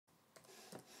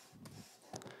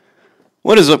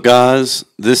What is up, guys?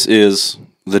 This is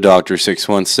the Doctor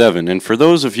 617, and for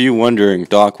those of you wondering,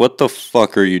 Doc, what the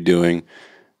fuck are you doing?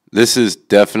 This is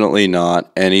definitely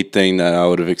not anything that I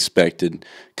would have expected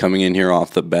coming in here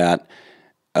off the bat.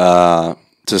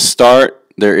 To start,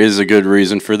 there is a good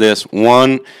reason for this.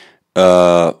 One,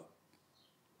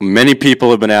 many people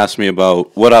have been asking me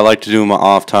about what I like to do in my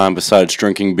off time besides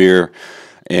drinking beer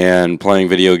and playing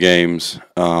video games.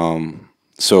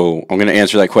 So I'm going to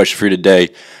answer that question for you today,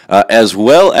 as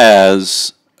well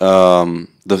as the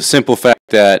simple fact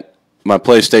that my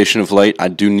PlayStation of late, I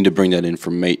do need to bring that in for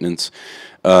maintenance,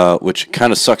 which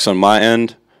kind of sucks on my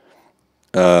end.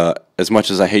 As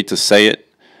much as I hate to say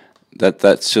it,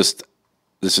 that's just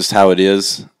how it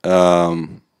is. Now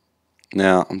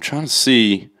I'm trying to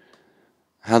see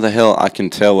how the hell I can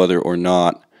tell whether or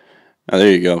not. Oh,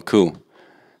 there you go. Cool.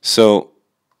 So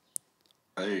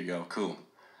there you go. Cool.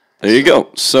 There you go.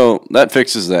 So that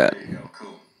fixes that. There you go.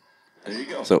 Cool. There you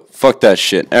go. So fuck that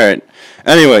shit. All right.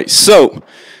 Anyway, so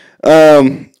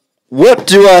what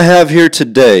do I have here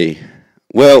today?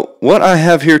 Well, what I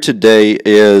have here today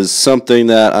is something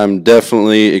that I'm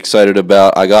definitely excited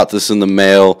about. I got this in the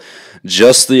mail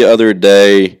just the other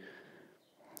day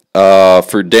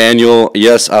for Daniel.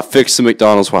 Yes, I fixed the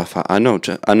McDonald's Wi-Fi. I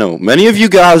know. Many of you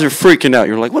guys are freaking out.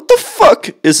 You're like, what the fuck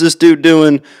is this dude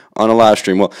doing on a live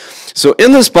stream? Well, so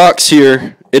in this box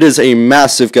here, it is a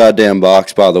massive goddamn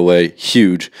box, by the way.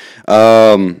 Huge.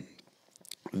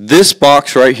 This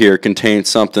box right here contains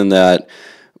something that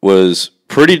was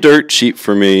pretty dirt cheap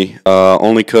for me,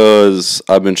 only because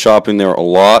I've been shopping there a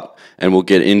lot, and we'll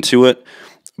get into it.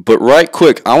 But right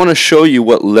quick, I want to show you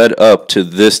what led up to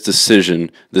this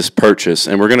decision, this purchase,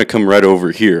 and we're going to come right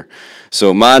over here.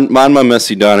 So mind my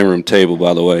messy dining room table,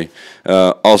 by the way.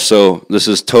 Also, this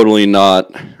is totally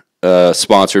not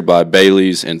sponsored by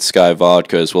Bailey's and Sky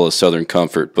Vodka, as well as Southern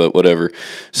Comfort, but whatever.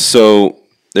 So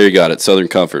there you got it, Southern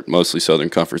Comfort, mostly Southern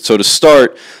Comfort. So to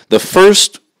start, the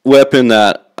first weapon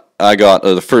that I got,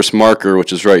 the first marker,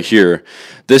 which is right here.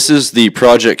 This is the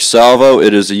Project Salvo.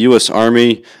 It is a U.S.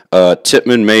 Army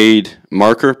Tippmann made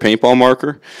marker, paintball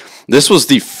marker. This was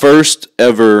the first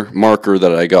ever marker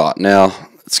that I got. Now,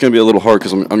 it's going to be a little hard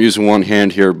because I'm using one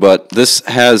hand here, but this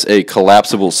has a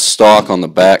collapsible stock on the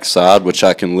back side, which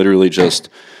I can literally just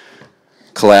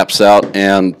collapse out,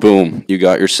 and boom, you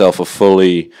got yourself a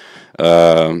fully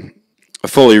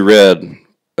red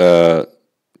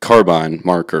carbine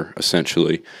marker,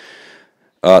 essentially.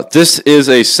 This is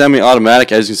a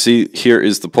semi-automatic. As you can see, here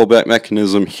is the pullback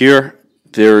mechanism. Here,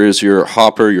 there is your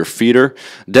hopper, your feeder.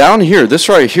 Down here, this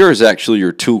right here is actually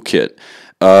your toolkit.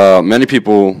 Many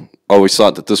people always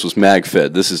thought that this was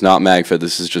mag-fed. This is not mag-fed.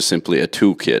 This is just simply a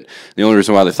toolkit. The only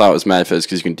reason why they thought it was mag-fed is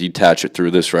because you can detach it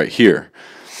through this right here.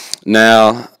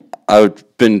 Now,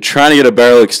 I've been trying to get a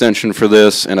barrel extension for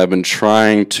this, and I've been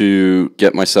trying to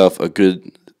get myself a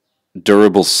good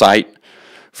durable sight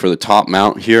for the top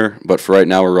mount here, but for right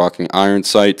now we're rocking iron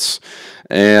sights.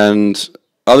 And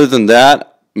other than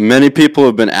that, many people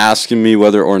have been asking me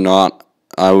whether or not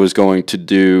I was going to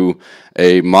do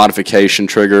a modification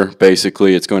trigger.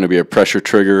 Basically, it's going to be a pressure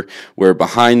trigger, where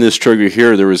behind this trigger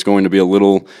here there is going to be a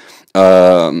little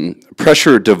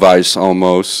pressure device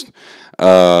almost.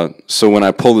 So when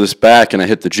I pull this back and I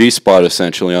hit the G-spot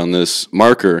essentially on this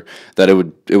marker, that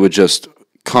it would just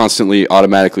constantly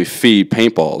automatically feed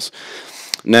paintballs.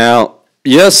 Now,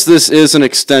 yes, this is an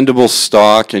extendable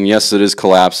stock, and yes, it is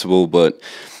collapsible, but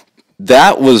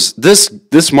that was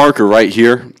this marker right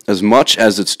here, as much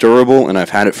as it's durable, and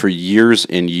I've had it for years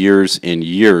and years and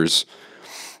years,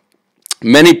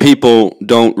 many people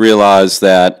don't realize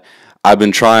that I've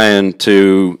been trying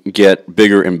to get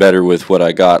bigger and better with what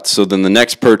I got. So then the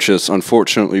next purchase,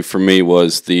 unfortunately for me,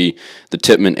 was the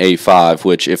Tippmann A5,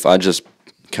 which if I just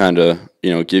kind of,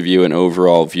 give you an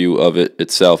overall view of it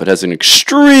itself. It has an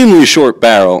extremely short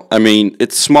barrel. I mean,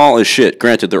 it's small as shit.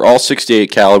 Granted, they're all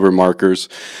 68 caliber markers.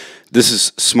 This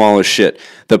is small as shit.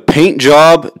 The paint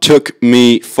job took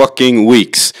me fucking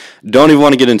weeks. Don't even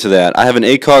want to get into that. I have an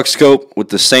ACOG scope with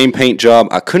the same paint job.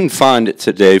 I couldn't find it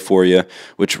today for you,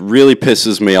 which really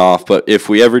pisses me off. But if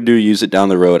we ever do use it down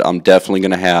the road, I'm definitely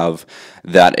going to have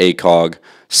that ACOG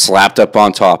slapped up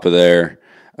on top of there.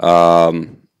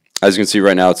 As you can see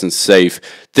right now, it's in safe.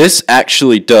 This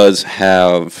actually does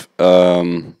have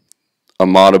a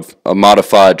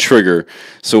modified trigger.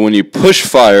 So when you push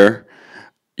fire,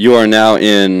 you are now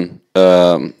in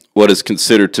what is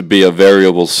considered to be a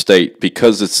variable state.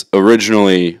 Because it's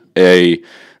originally a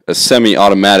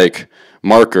semi-automatic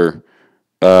marker,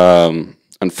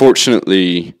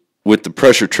 unfortunately, with the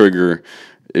pressure trigger,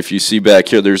 if you see back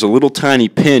here, there's a little tiny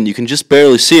pin. You can just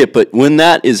barely see it, but when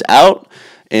that is out,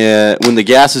 and when the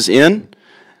gas is in,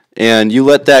 and you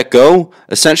let that go,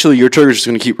 essentially your trigger is just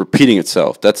going to keep repeating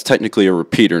itself. That's technically a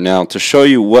repeater. Now, to show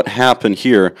you what happened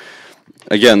here,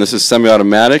 again, this is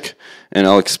semi-automatic, and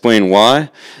I'll explain why.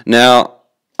 Now,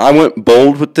 I went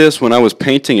bold with this when I was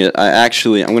painting it. I'm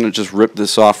going to just rip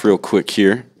this off real quick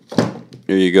here.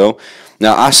 Here you go.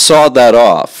 Now, I sawed that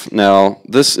off. Now,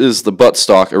 this is the butt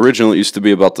stock. Originally, it used to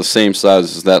be about the same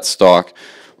size as that stock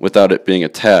without it being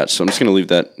attached. So I'm just going to leave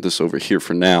this over here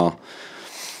for now.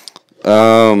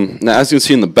 Now, as you can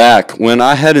see in the back, when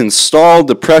I had installed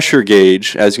the pressure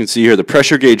gauge, as you can see here, the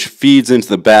pressure gauge feeds into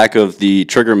the back of the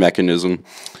trigger mechanism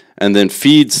and then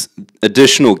feeds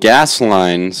additional gas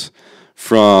lines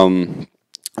from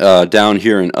down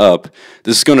here and up.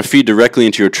 This is going to feed directly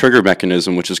into your trigger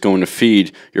mechanism, which is going to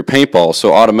feed your paintball.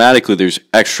 So automatically there's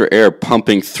extra air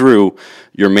pumping through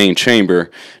your main chamber.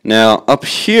 Now up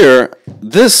here,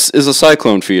 this is a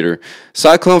cyclone feeder.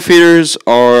 Cyclone feeders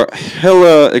are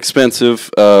hella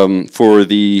expensive for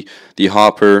the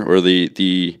hopper, or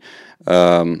the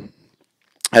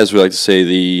as we like to say,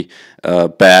 the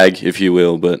bag, if you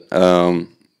will. But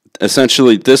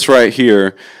essentially this right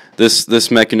here,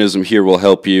 this mechanism here will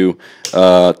help you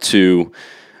to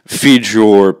feed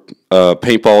your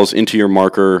paintballs into your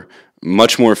marker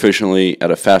much more efficiently at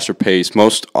a faster pace.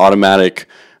 Most automatic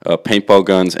paintball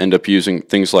guns end up using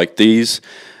things like these.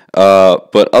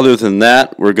 But other than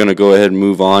that, we're going to go ahead and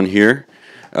move on here.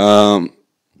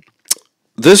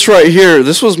 This right here,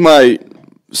 this was my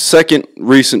second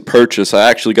recent purchase. I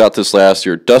actually got this last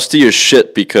year. Dusty as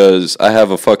shit because I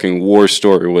have a fucking war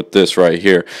story with this right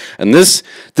here. And this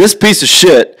piece of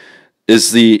shit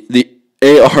is the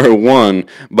AR-1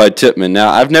 by Tippmann. Now,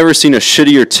 I've never seen a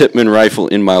shittier Tippmann rifle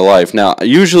in my life. Now,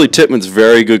 usually Tippmann's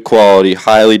very good quality,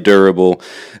 highly durable.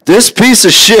 This piece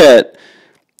of shit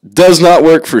does not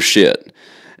work for shit.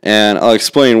 And I'll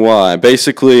explain why.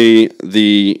 Basically,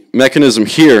 the mechanism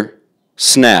here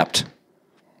snapped.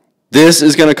 This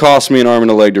is going to cost me an arm and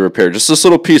a leg to repair. Just this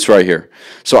little piece right here.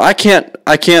 So I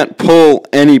can't pull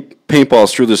any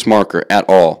paintballs through this marker at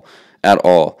all. At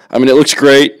all. I mean, it looks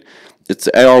great. It's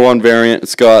the AR-1 variant.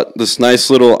 It's got this nice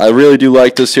little, I really do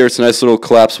like this here. It's a nice little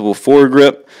collapsible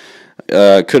foregrip.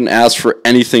 Couldn't ask for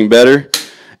anything better.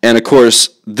 And of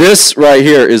course, this right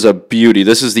here is a beauty.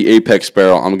 This is the Apex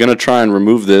barrel. I'm going to try and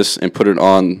remove this and put it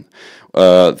on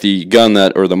the gun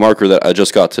or the marker that I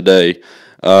just got today.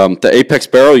 The Apex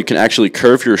barrel, you can actually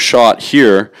curve your shot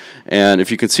here, and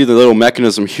if you can see the little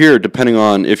mechanism here, depending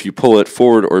on if you pull it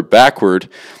forward or backward,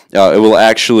 it will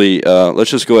actually,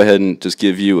 let's just go ahead and just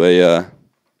give you a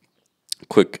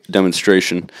quick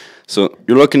demonstration. So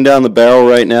you're looking down the barrel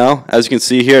right now. As you can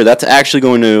see here, that's actually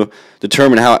going to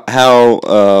determine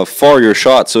how far your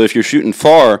shot. So if you're shooting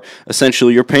far,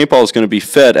 essentially your paintball is going to be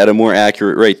fed at a more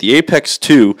accurate rate. The Apex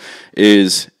 2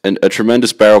 is a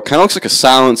tremendous barrel. Kind of looks like a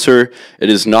silencer. It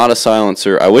is not a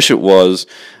silencer. I wish it was.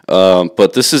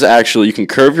 But this is actually, you can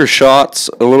curve your shots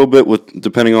a little bit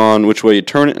depending on which way you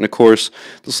turn it. And of course,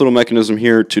 this little mechanism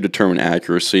here to determine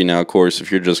accuracy. Now, of course,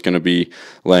 if you're just going to be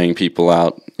laying people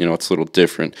out, it's a little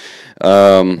different.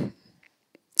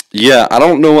 Yeah, I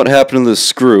don't know what happened to this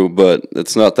screw, but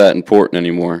it's not that important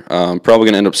anymore. I'm probably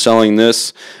going to end up selling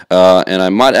this, and I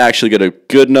might actually get a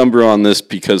good number on this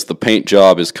because the paint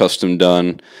job is custom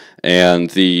done,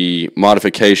 and the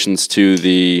modifications to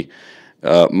the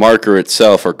marker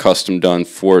itself are custom done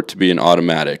for it to be an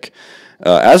automatic.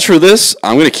 As for this,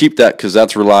 I'm going to keep that because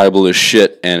that's reliable as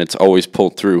shit, and it's always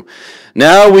pulled through.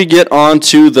 Now we get on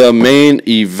to the main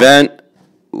event.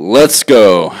 Let's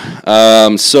go.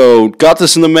 So got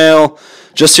this in the mail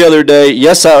just the other day.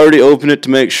 Yes, I already opened it to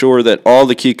make sure that all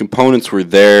the key components were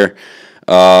there.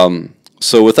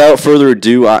 So without further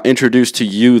ado, I introduce to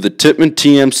you the Tippmann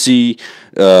TMC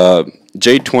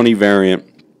J20 variant.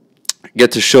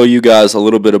 Get to show you guys a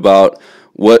little bit about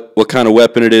what kind of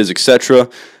weapon it is, etc.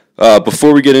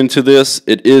 Before we get into this,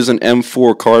 it is an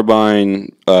M4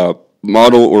 carbine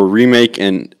model or remake,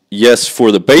 and yes,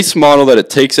 for the base model that it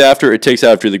takes after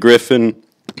the Griffin,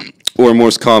 or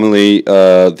most commonly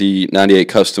the 98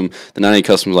 Custom. The 98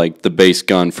 Custom is like the base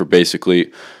gun for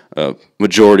basically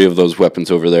majority of those weapons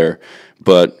over there.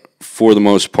 But for the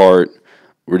most part,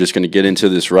 we're just going to get into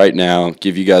this right now,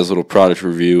 give you guys a little product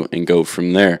review, and go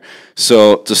from there.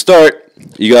 So to start,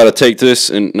 you got to take this,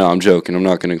 and no, I'm joking. I'm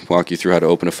not going to walk you through how to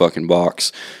open a fucking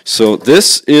box. So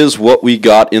this is what we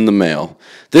got in the mail.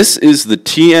 This is the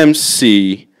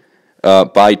TMC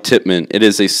by Tippmann. It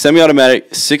is a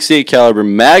semi-automatic 68 caliber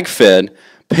mag-fed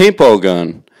paintball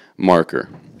gun marker.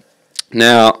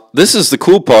 Now, this is the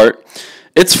cool part.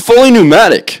 It's fully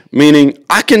pneumatic, meaning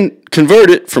I can convert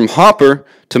it from hopper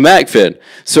to MagFed.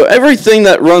 So everything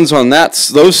that runs on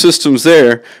those systems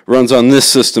there runs on this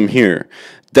system here.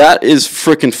 That is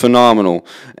freaking phenomenal.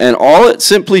 And all it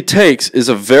simply takes is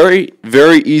a very,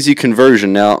 very easy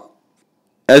conversion. Now,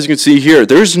 as you can see here,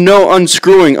 there's no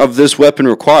unscrewing of this weapon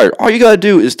required. All you got to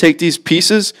do is take these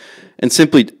pieces and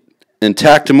simply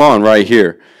tack them on right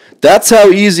here. That's how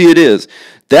easy it is.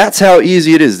 That's how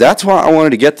easy it is. That's why I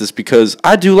wanted to get this, because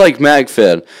I do like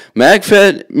MagFed.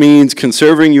 MagFed means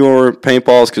conserving your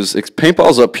paintballs, because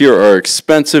paintballs up here are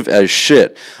expensive as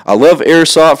shit. I love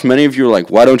airsoft. Many of you are like,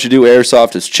 why don't you do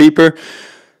airsoft? It's cheaper.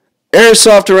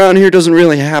 Airsoft around here doesn't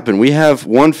really happen. We have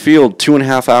one field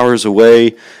 2.5 hours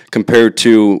away compared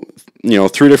to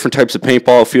 3 different types of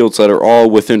paintball fields that are all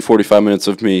within 45 minutes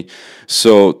of me.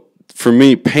 So for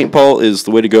me, paintball is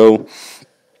the way to go.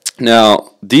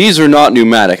 Now, these are not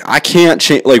pneumatic. I can't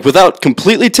change, without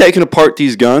completely taking apart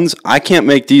these guns, I can't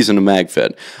make these into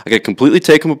MagFed. I got to completely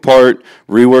take them apart,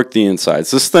 rework the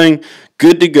insides. This thing,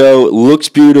 good to go. It looks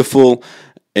beautiful.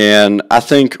 And I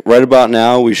think right about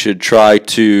now we should try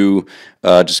to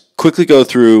just quickly go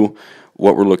through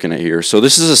what we're looking at here. So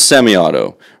this is a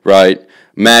semi-auto, right?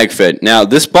 MagFed. Now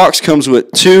this box comes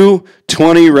with two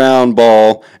 20-round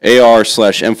ball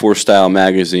AR/M4 style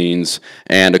magazines,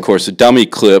 and of course a dummy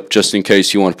clip just in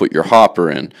case you want to put your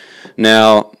hopper in.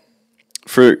 Now,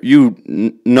 for you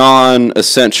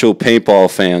non-essential paintball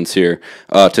fans here,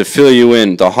 to fill you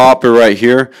in, the hopper right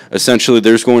here, essentially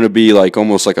there's going to be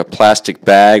almost like a plastic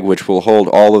bag which will hold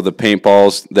all of the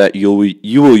paintballs that you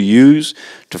will use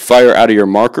to fire out of your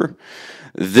marker.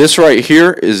 This right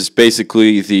here is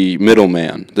basically the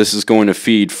middleman. This is going to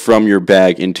feed from your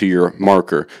bag into your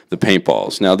marker, the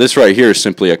paintballs. Now this right here is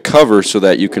simply a cover so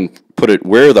that you can put it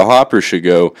where the hopper should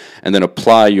go and then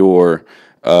apply your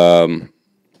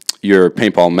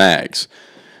paintball mags.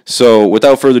 So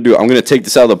without further ado, I'm going to take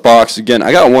this out of the box. Again,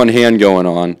 I got one hand going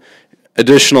on.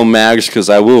 Additional mags because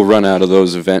I will run out of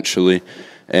those eventually.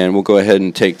 And we'll go ahead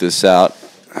and take this out.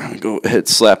 Go ahead,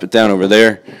 slap it down over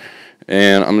there.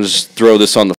 And I'm going to just throw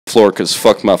this on the floor because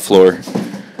fuck my floor.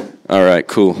 Alright,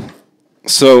 cool.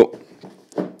 So,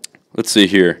 let's see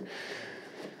here.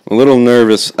 I'm a little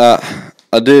nervous. I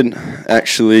did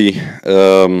actually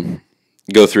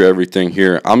go through everything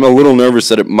here. I'm a little nervous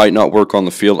that it might not work on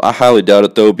the field. I highly doubt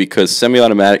it though, because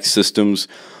semi-automatic systems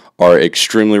are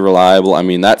extremely reliable. I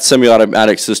mean, that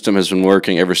semi-automatic system has been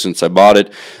working ever since I bought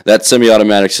it. That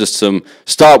semi-automatic system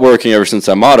stopped working ever since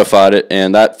I modified it,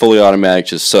 and that fully automatic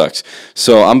just sucks.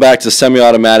 So I'm back to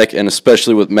semi-automatic, and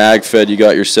especially with MagFed, you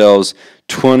got yourselves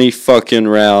 20 fucking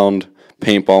round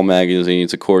paintball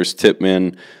magazines. Of course,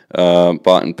 Tippmann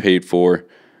bought and paid for,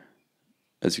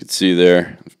 as you can see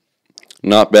there.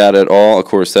 Not bad at all. Of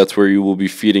course, that's where you will be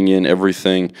feeding in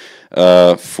everything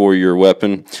for your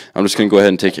weapon. I'm just going to go ahead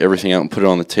and take everything out and put it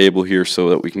on the table here so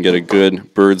that we can get a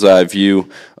good bird's eye view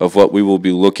of what we will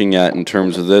be looking at in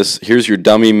terms of this. Here's your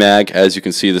dummy mag. As you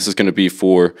can see, this is going to be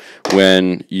for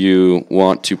when you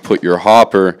want to put your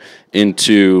hopper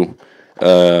into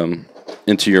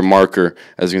your marker,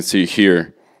 as you can see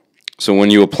here. So when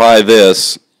you apply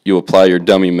this, you apply your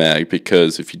dummy mag,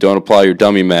 because if you don't apply your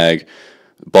dummy mag,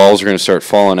 balls are going to start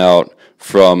falling out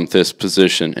from this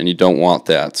position, and you don't want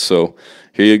that. So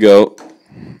here you go.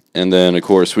 And then, of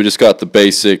course, we just got the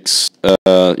basics,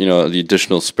 the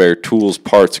additional spare tools,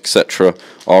 parts, etc.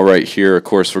 all right here. Of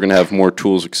course, we're going to have more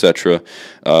tools, etc.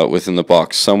 Within the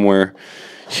box somewhere.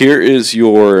 Here is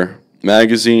your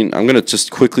magazine. I'm going to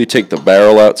just quickly take the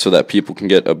barrel out so that people can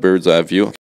get a bird's eye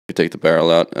view. Take the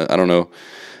barrel out. I don't know.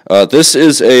 This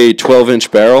is a 12-inch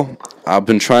barrel. I've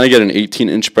been trying to get an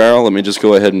 18-inch barrel. Let me just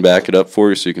go ahead and back it up for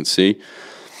you so you can see.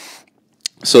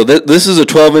 So this is a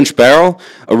 12-inch barrel.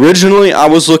 Originally, I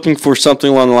was looking for something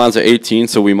along the lines of 18,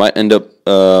 so we might end up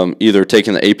either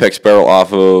taking the apex barrel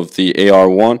off of the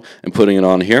AR1 and putting it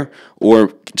on here,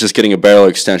 or just getting a barrel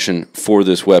extension for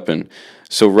this weapon.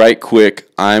 So right quick,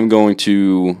 I'm going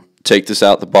to take this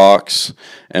out the box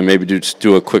and maybe just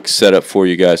do a quick setup for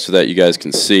you guys so that you guys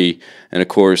can see. And of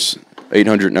course,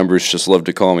 800 numbers just love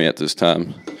to call me at this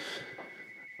time.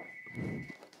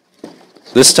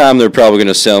 This time they're probably going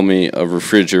to sell me a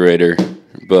refrigerator,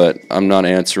 but I'm not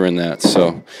answering that,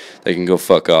 so they can go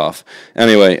fuck off.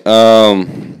 Anyway,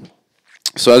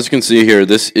 so as you can see here,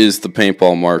 this is the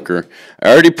paintball marker.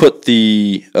 I already put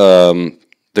the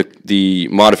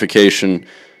modification,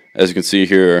 as you can see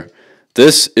here.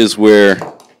 This is where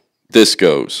this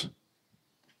goes.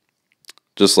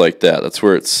 Just like that. That's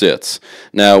where it sits.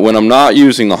 Now, when I'm not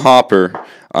using the hopper,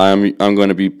 I'm going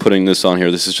to be putting this on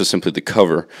here. This is just simply the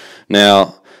cover.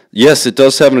 Now, yes, it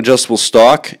does have an adjustable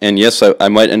stock, and yes, I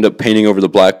might end up painting over the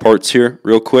black parts here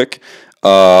real quick.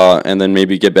 and then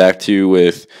maybe get back to you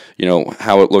with,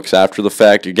 how it looks after the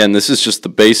fact. Again, this is just the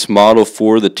base model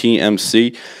for the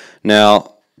TMC.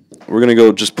 Now, we're going to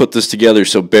go just put this together,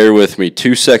 so bear with me.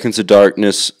 2 seconds of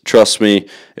darkness. Trust me,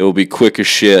 it will be quick as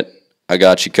shit. I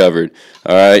got you covered.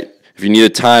 All right? If you need to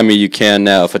time me, you can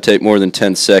now. If I take more than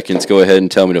 10 seconds, go ahead and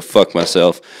tell me to fuck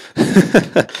myself.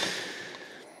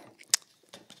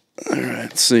 All right,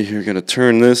 let's see here. Going to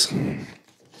turn this.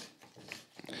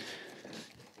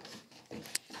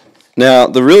 Now,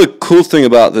 the really cool thing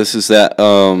about this is that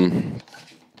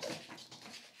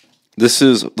this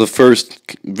is the first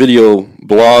video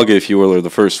blog, if you will, or the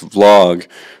first vlog,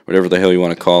 whatever the hell you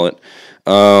want to call it.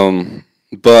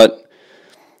 But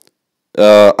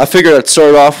I figured I'd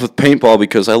start off with paintball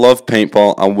because I love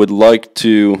paintball. I would like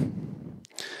to...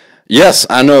 Yes,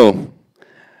 I know.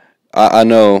 I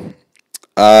know.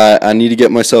 I need to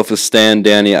get myself a stand,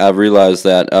 Danny. I've realized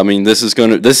that. I mean, this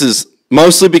is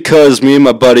mostly because me and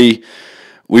my buddy,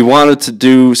 we wanted to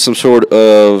do some sort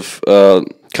of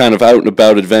kind of out and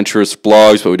about adventurous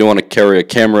vlogs, but we don't want to carry a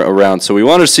camera around, so we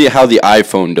wanted to see how the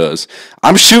iPhone does.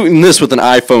 I'm shooting this with an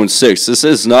iPhone 6. This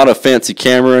is not a fancy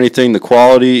camera or anything. The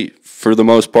quality, for the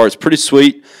most part, is pretty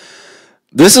sweet.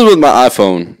 This is with my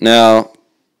iPhone. Now,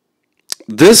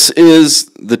 this is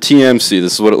the TMC.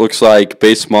 This is what it looks like,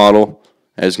 base model,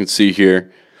 as you can see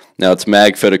here. Now, it's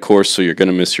mag fed, of course, so you're going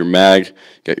to miss your mag. You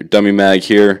got your dummy mag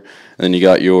here, and then you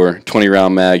got your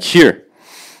 20-round mag here.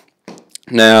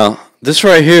 Now, this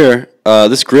right here,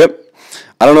 this grip,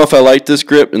 I don't know if I like this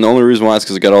grip, and the only reason why is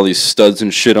because it got all these studs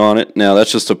and shit on it. Now,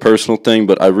 that's just a personal thing,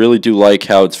 but I really do like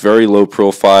how it's very low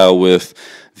profile with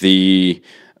the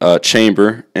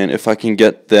chamber. And if I can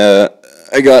get that,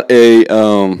 I got a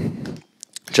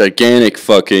gigantic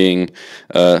fucking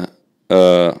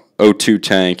O2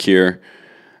 tank here.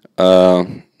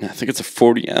 I think it's a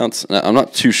 40 ounce. I'm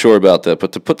not too sure about that,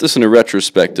 but to put this in a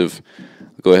retrospective,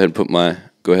 I'll go ahead and put my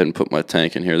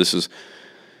tank in here. This is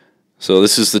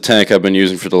the tank I've been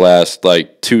using for the last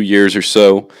like 2 years or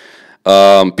so.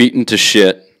 Beaten to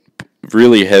shit,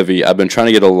 really heavy. I've been trying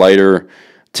to get a lighter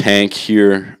tank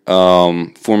here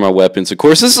for my weapons. Of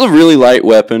course, this is a really light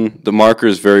weapon. The marker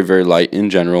is very, very light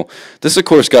in general. This, of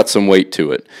course, got some weight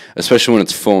to it, especially when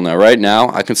it's full. Now, right now,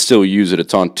 I can still use it.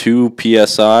 It's on 2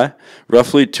 PSI,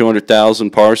 roughly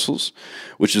 200,000 parcels,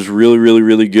 which is really, really,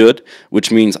 really good,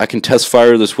 which means I can test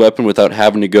fire this weapon without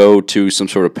having to go to some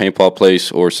sort of paintball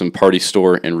place or some party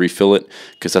store and refill it,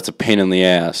 because that's a pain in the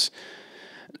ass.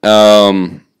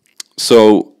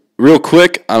 So, real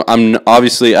quick, I'm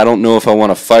obviously, I don't know if I want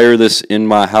to fire this in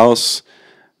my house.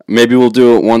 Maybe we'll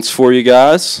do it once for you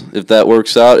guys, if that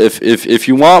works out. If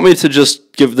you want me to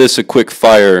just give this a quick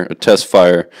fire, a test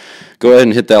fire, go ahead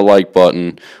and hit that like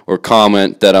button or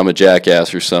comment that I'm a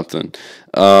jackass or something.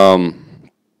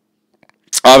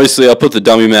 Obviously, I'll put the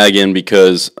dummy mag in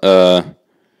because to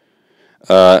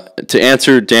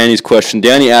answer Danny's question,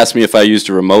 Danny asked me if I used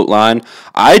a remote line.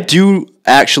 I do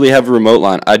actually have a remote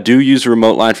line. I do use a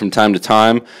remote line from time to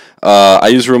time. I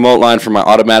use a remote line for my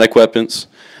automatic weapons,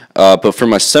 but for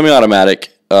my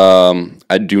semi-automatic,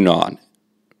 I do not.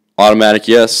 Automatic,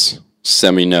 yes.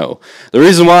 Semi, no. The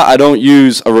reason why I don't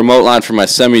use a remote line for my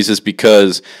semis is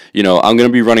because, I'm going to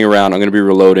be running around, I'm going to be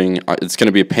reloading. It's going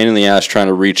to be a pain in the ass trying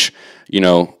to reach,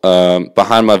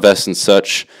 behind my vest and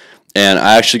such. And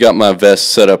I actually got my vest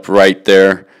set up right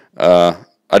there.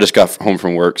 I just got home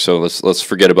from work, so let's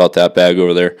forget about that bag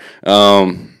over there.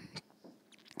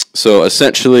 So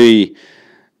essentially,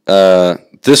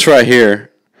 this right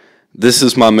here, this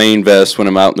is my main vest when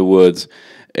I'm out in the woods,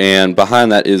 and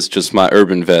behind that is just my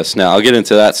urban vest. Now, I'll get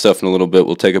into that stuff in a little bit.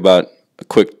 We'll take about a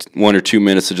quick 1 or 2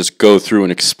 minutes to just go through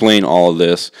and explain all of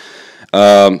this.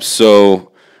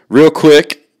 So real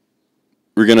quick,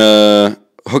 we're going to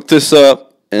hook this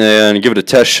up and give it a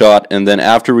test shot, and then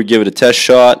after we give it a test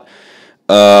shot,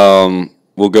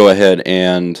 we'll go ahead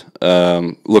and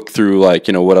look through, like,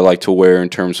 what I like to wear in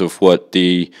terms of what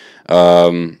the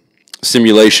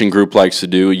simulation group likes to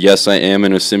do. Yes, I am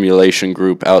in a simulation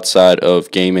group outside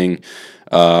of gaming.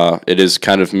 It is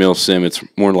kind of milsim. It's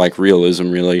more like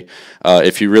realism, really.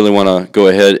 If you really want to go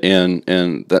ahead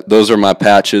and those are my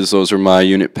patches. Those are my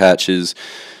unit patches.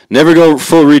 Never go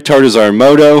full retard is our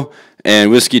motto.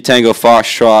 And Whiskey Tango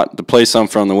Foxtrot, the place I'm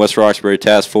from, the West Roxbury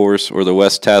Task Force, or the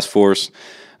West Task Force.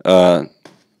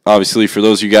 Obviously, for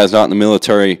those of you guys not in the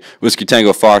military, Whiskey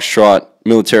Tango Foxtrot,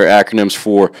 military acronyms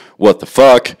for what the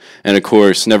fuck. And, of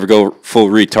course, never go full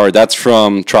retard. That's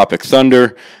from Tropic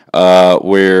Thunder,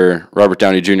 where Robert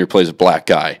Downey Jr. plays a black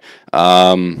guy.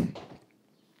 Yeah,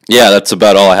 that's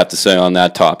about all I have to say on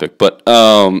that topic. But,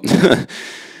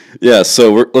 Yeah,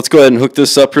 so let's go ahead and hook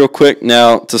this up real quick.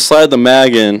 Now, to slide the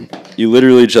mag in, you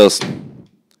literally just,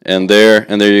 and there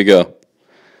you go.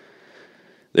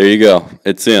 There you go.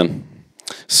 It's in.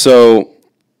 So,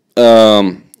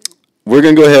 we're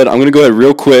going to go ahead. I'm going to go ahead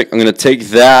real quick. I'm going to take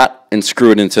that and screw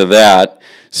it into that.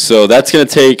 So that's going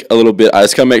to take a little bit. I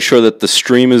just got to make sure that the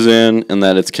stream is in and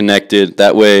that it's connected.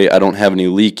 That way I don't have any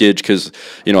leakage because,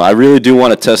 you know, I really do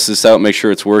want to test this out, make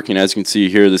sure it's working. As you can see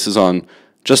here, this is on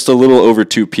just a little over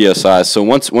 2 psi. So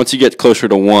once you get closer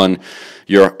to 1,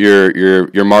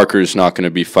 your marker is not going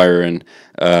to be firing.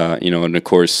 You know, and of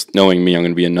course, knowing me, I'm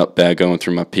going to be a nutbag going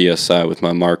through my psi with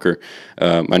my marker,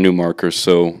 my new marker.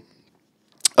 So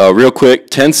real quick,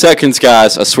 10 seconds,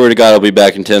 guys. I swear to God, I'll be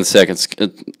back in 10 seconds.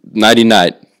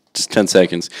 Nighty-night. Just 10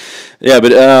 seconds. Yeah,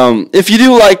 but if you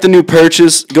do like the new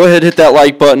purchase, go ahead and hit that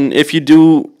like button. If you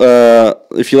do,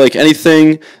 if you like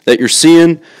anything that you're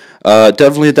seeing,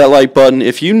 definitely hit that like button.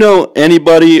 If you know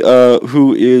anybody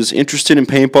who is interested in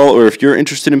paintball, or if you're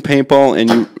interested in paintball and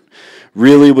you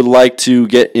really would like to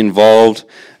get involved,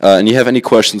 and you have any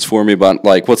questions for me about,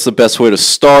 like, what's the best way to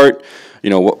start, you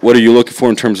know, what are you looking for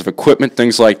in terms of equipment,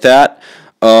 things like that,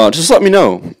 just let me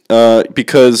know,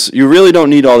 because you really don't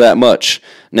need all that much.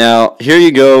 Now, here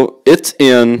you go. It's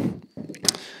in.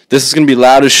 This is going to be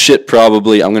loud as shit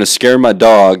probably. I'm going to scare my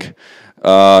dog.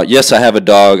 Yes, I have a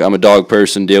dog. I'm a dog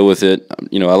person. Deal with it.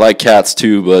 You know, I like cats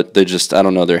too, but they just, I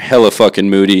don't know, they're hella fucking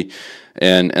moody,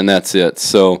 and that's it.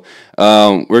 So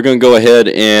we're going to go ahead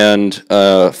and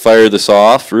fire this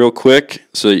off real quick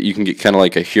so that you can get kind of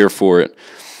like a hear for it.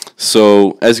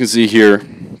 So as you can see here,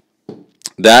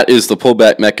 that is the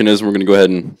pullback mechanism. We're going to go ahead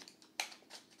and,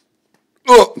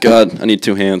 oh, God, I need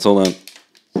 2 hands. Hold on.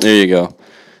 There you go.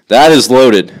 That is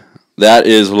loaded. That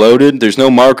is loaded. There's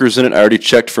no markers in it. I already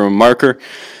checked for a marker.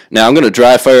 Now I'm going to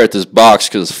dry fire at this box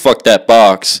because fuck that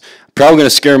box. Probably going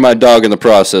to scare my dog in the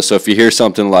process. So if you hear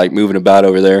something like moving about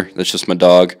over there, that's just my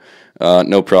dog.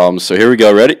 No problem. So here we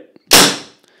go. Ready?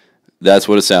 That's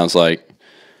what it sounds like.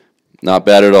 Not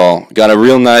bad at all. Got a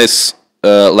real nice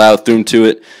loud thum to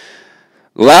it.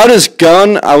 Loudest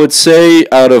gun, I would say,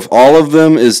 out of all of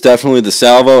them is definitely the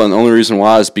salvo, and the only reason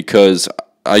why is because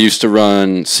I used to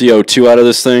run CO2 out of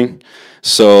this thing,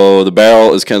 so the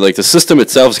barrel is kind of like, the system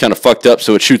itself is kind of fucked up,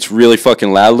 so it shoots really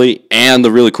fucking loudly, and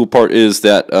the really cool part is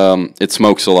that it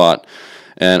smokes a lot,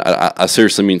 and I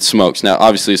seriously mean smokes. Now,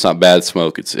 obviously, it's not bad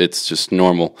smoke, it's just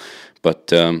normal,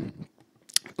 but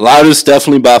loudest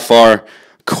definitely by far,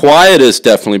 quietest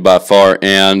definitely by far,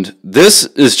 and this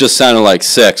is just sounding like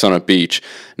sex on a beach.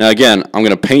 Now, again, I'm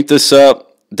going to paint this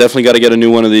up, definitely got to get a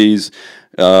new one of these.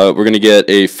 We're going to get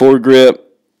a foregrip,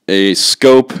 a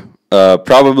scope,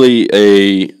 probably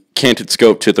a canted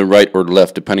scope to the right or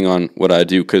left, depending on what I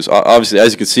do, because obviously,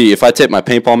 as you can see, if I take my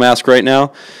paintball mask right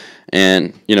now,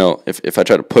 and, you know, if I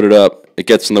try to put it up, it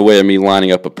gets in the way of me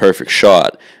lining up a perfect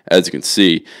shot. As you can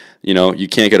see, you know, you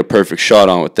can't get a perfect shot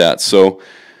on with that. So,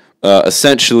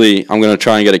 essentially, I'm going to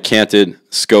try and get a canted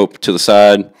scope to the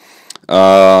side,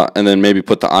 and then maybe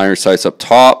put the iron sights up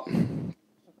top.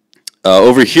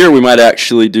 Over here, we might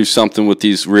actually do something with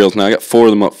these reels. Now, I got 4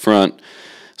 of them up front,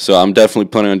 so I'm definitely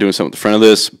planning on doing something with the front of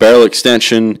this. Barrel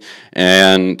extension,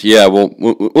 and yeah,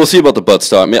 we'll see about the butt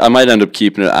stock. I might end up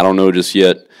keeping it. I don't know just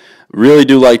yet. Really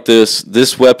do like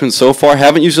this weapon so far.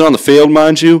 Haven't used it on the field,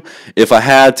 mind you. If I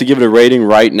had to give it a rating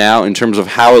right now in terms of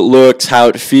how it looks, how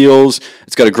it feels,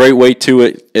 it's got a great weight to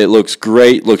it. It looks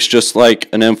great. Looks just like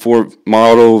an M4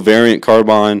 model variant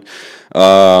carbine.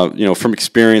 You know, from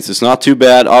experience, it's not too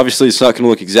bad. Obviously, it's not going to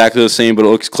look exactly the same, but it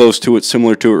looks close to it,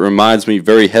 similar to it. Reminds me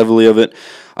very heavily of it.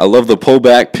 I love the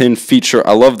pullback pin feature.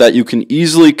 I love that you can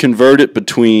easily convert it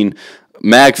between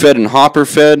mag fed and hopper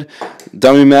fed.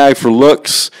 Dummy mag for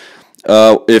looks.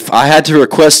 If I had to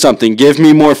request something, give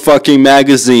me more fucking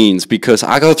magazines, because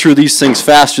I go through these things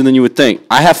faster than you would think.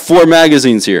 I have 4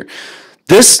 magazines here.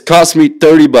 This cost me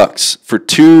 $30 for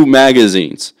 2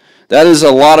 magazines. That is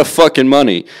a lot of fucking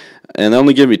money, and they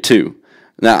only give me 2.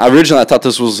 Now, originally I thought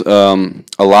this was a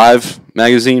live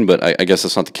magazine, but I guess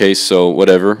that's not the case, so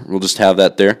whatever. We'll just have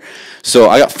that there. So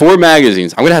I got 4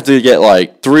 magazines. I'm going to have to get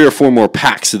like 3 or 4 more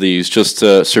packs of these just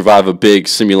to survive a big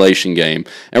simulation game.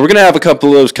 And we're going to have a couple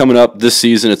of those coming up this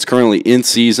season. It's currently in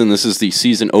season. This is the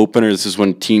season opener. This is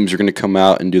when teams are going to come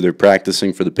out and do their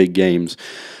practicing for the big games.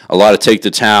 A lot of take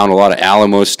to town, a lot of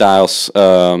Alamo-style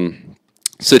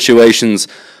situations.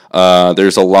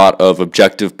 There's a lot of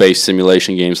objective-based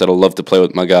simulation games that I love to play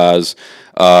with my guys.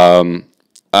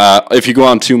 If you go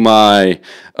onto my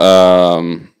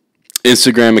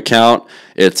Instagram account,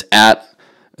 it's at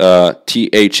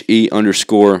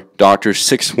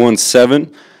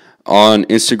THE_Doctor617. on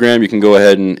Instagram, you can go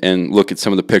ahead and look at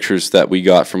some of the pictures that we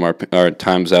got from our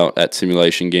times out at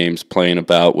simulation games, playing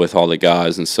about with all the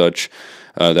guys and such,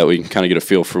 that we can kind of get a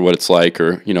feel for what it's like.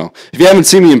 Or, you know, if you haven't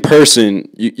seen me in person,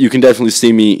 you can definitely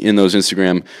see me in those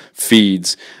Instagram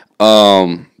feeds.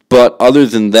 But other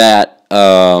than that,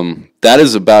 that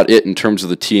is about it in terms of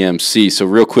the TMC. So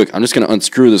real quick, I'm just going to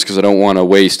unscrew this because I don't want to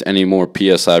waste any more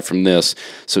PSI from this.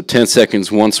 So 10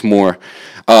 seconds once more.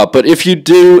 But if you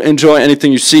do enjoy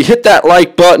anything you see, hit that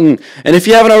like button. And if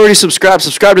you haven't already subscribed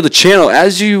to the channel.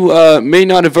 As you may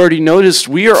not have already noticed,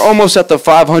 we are almost at the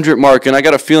 500 mark. And I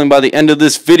got a feeling by the end of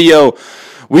this video,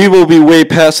 we will be way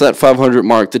past that 500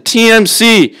 mark. The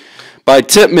TMC by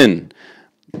Tippmann.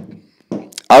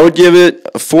 I would give it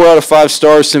a 4 out of 5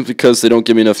 stars simply because they don't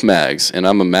give me enough mags. And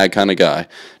I'm a mag kind of guy.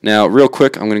 Now, real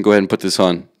quick, I'm going to go ahead and put this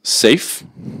on safe.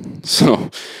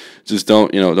 So just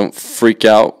don't freak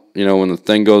out. You know, when the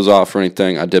thing goes off or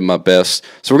anything. I did my best.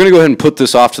 So we're going to go ahead and put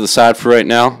this off to the side for right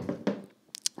now.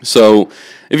 So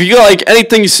if you like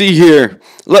anything you see here,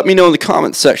 let me know in the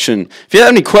comments section. If you have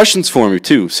any questions for me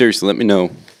too, seriously, let me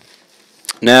know.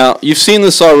 Now, you've seen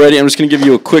this already. I'm just going to give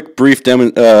you a quick brief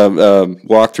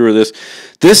walkthrough of this.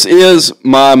 This is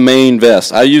my main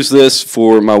vest. I use this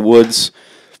for my woods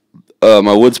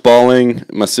balling,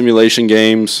 my simulation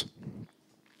games.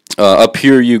 Up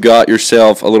here you got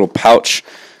yourself a little pouch.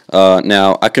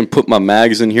 Now, I can put my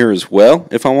mags in here as well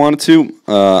if I wanted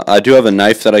to. I do have a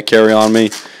knife that I carry on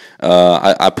me.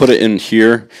 I put it in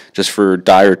here just for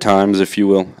dire times, if you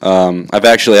will. I've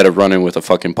actually had a run-in with a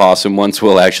fucking possum once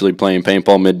while actually playing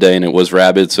paintball midday, and it was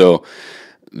rabid, so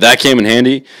that came in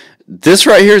handy. This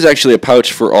right here is actually a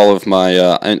pouch for all of my,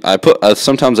 and I put,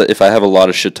 sometimes if I have a lot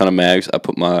of shit ton of mags, I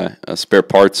put my spare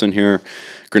parts in here.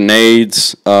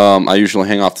 Grenades, I usually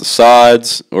hang off the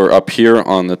sides or up here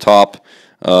on the top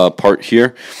part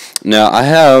here. Now, I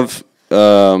have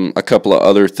a couple of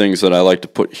other things that I like to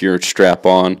put here, strap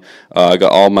on. I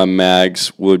got all my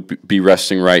mags would be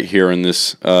resting right here in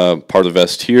this part of the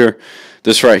vest here.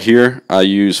 This right here I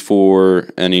use for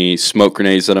any smoke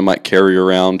grenades that I might carry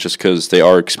around just because they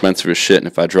are expensive as shit, and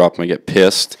if I drop them I get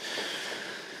pissed.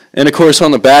 And of course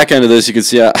on the back end of this you can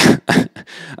see I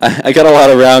got a lot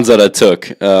of rounds that I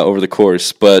took over the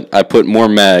course, but I put more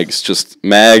mags, just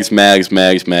mags.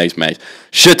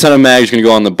 Shit ton of mags going to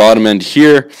go on the bottom end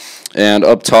here, and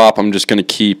up top I'm just going to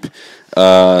keep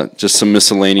just some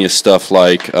miscellaneous stuff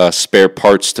like spare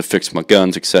parts to fix my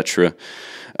guns, etc.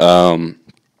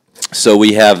 So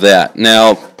we have that.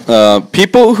 Now,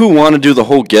 people who want to do the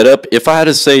whole getup, if I had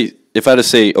to say,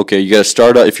 okay, you got to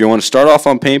start out. If you want to start off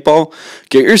on paintball,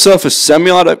 get yourself a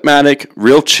semi-automatic,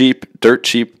 real cheap, dirt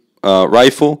cheap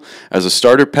rifle as a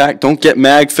starter pack. Don't get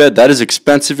mag fed. That is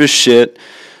expensive as shit.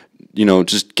 You know,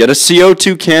 just get a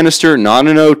CO2 canister, not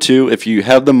an O2. If you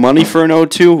have the money for an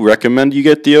O2, recommend you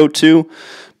get the O2.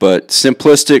 But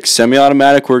simplistic,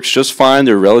 semi-automatic works just fine.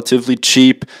 They're relatively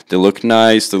cheap. They look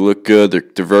nice. They look good.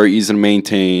 They're very easy to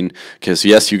maintain. Because,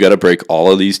 yes, you got to break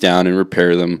all of these down and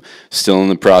repair them. Still in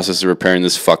the process of repairing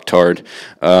this fucktard.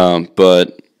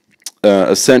 But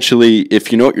essentially,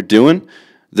 if you know what you're doing,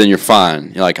 then you're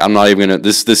fine. You're like, I'm not even going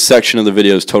to... This section of the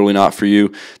video is totally not for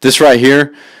you. This right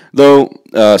here, though,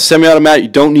 semi-automatic, you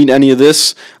don't need any of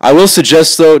this. I will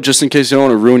suggest, though, just in case you don't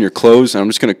want to ruin your clothes, and I'm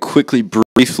just going to quickly,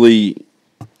 briefly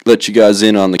let you guys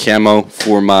in on the camo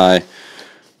for my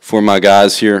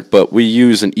guys here, but we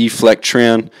use an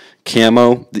E-Flectran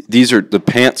camo. These are the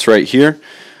pants right here,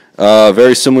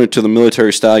 very similar to the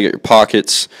military style. You got your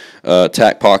pockets,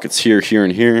 tack pockets here,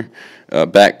 and here,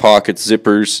 back pockets,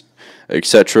 zippers,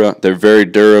 etc. They're very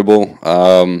durable.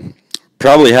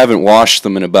 Probably haven't washed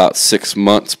them in about 6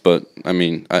 months, but I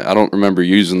mean, I don't remember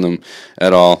using them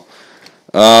at all.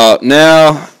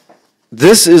 Now,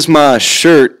 this is my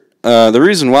shirt. The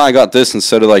reason why I got this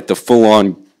instead of like the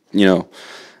full-on, you know,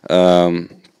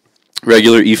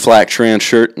 regular E-Flectran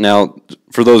shirt. Now,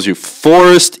 for those of you,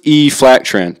 Forest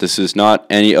E-Flectran. This is not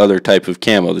any other type of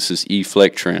camo. This is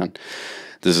E-Flectran.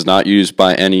 This is not used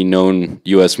by any known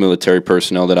U.S. military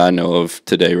personnel that I know of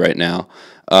today right now.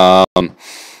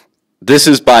 This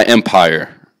is by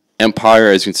Empire. Empire,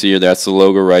 as you can see here, that's the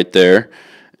logo right there.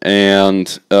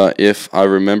 And if I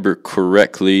remember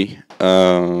correctly,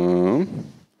 there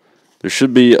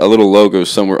should be a little logo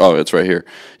somewhere. Oh, it's right here.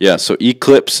 Yeah, so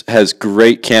Eclipse has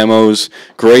great camos,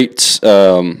 great,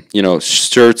 you know,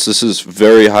 shirts. This is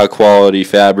very high quality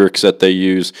fabrics that they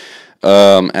use.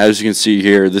 As you can see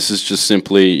here, this is just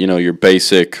simply, you know, your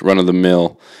basic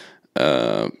run-of-the-mill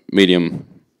medium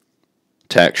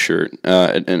tack shirt.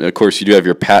 And of course, you do have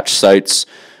your patch sites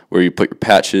where you put your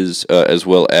patches as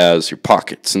well as your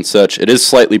pockets and such. It is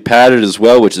slightly padded as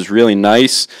well, which is really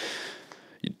nice.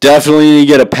 you definitely need to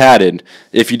get it padded.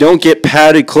 If you don't get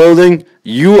padded clothing,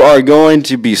 you are going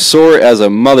to be sore as a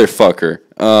motherfucker.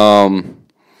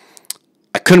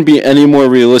 I couldn't be any more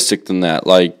realistic than that.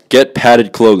 Like, get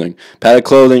padded clothing. Padded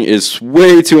clothing is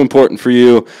way too important for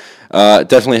you.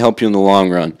 Definitely help you in the long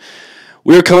run.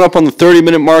 We are coming up on the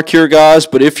 30-minute mark here, guys,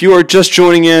 but if you are just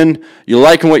joining in, you're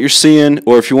liking what you're seeing,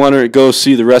 or if you want to go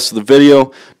see the rest of the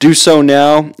video, do so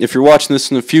now. If you're watching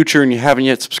this in the future and you haven't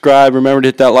yet subscribed, remember to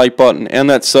hit that like button and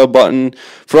that sub button.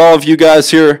 For all of you guys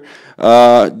here,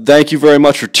 thank you very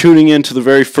much for tuning in to the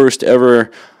very first ever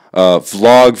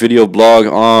video blog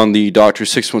on the Dr.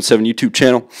 617 YouTube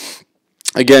channel.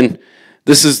 Again,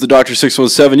 this is the Dr.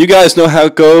 617. You guys know how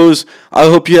it goes. I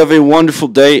hope you have a wonderful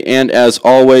day, and as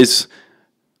always,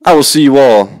 I will see you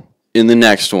all in the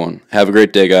next one. Have a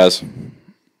great day, guys.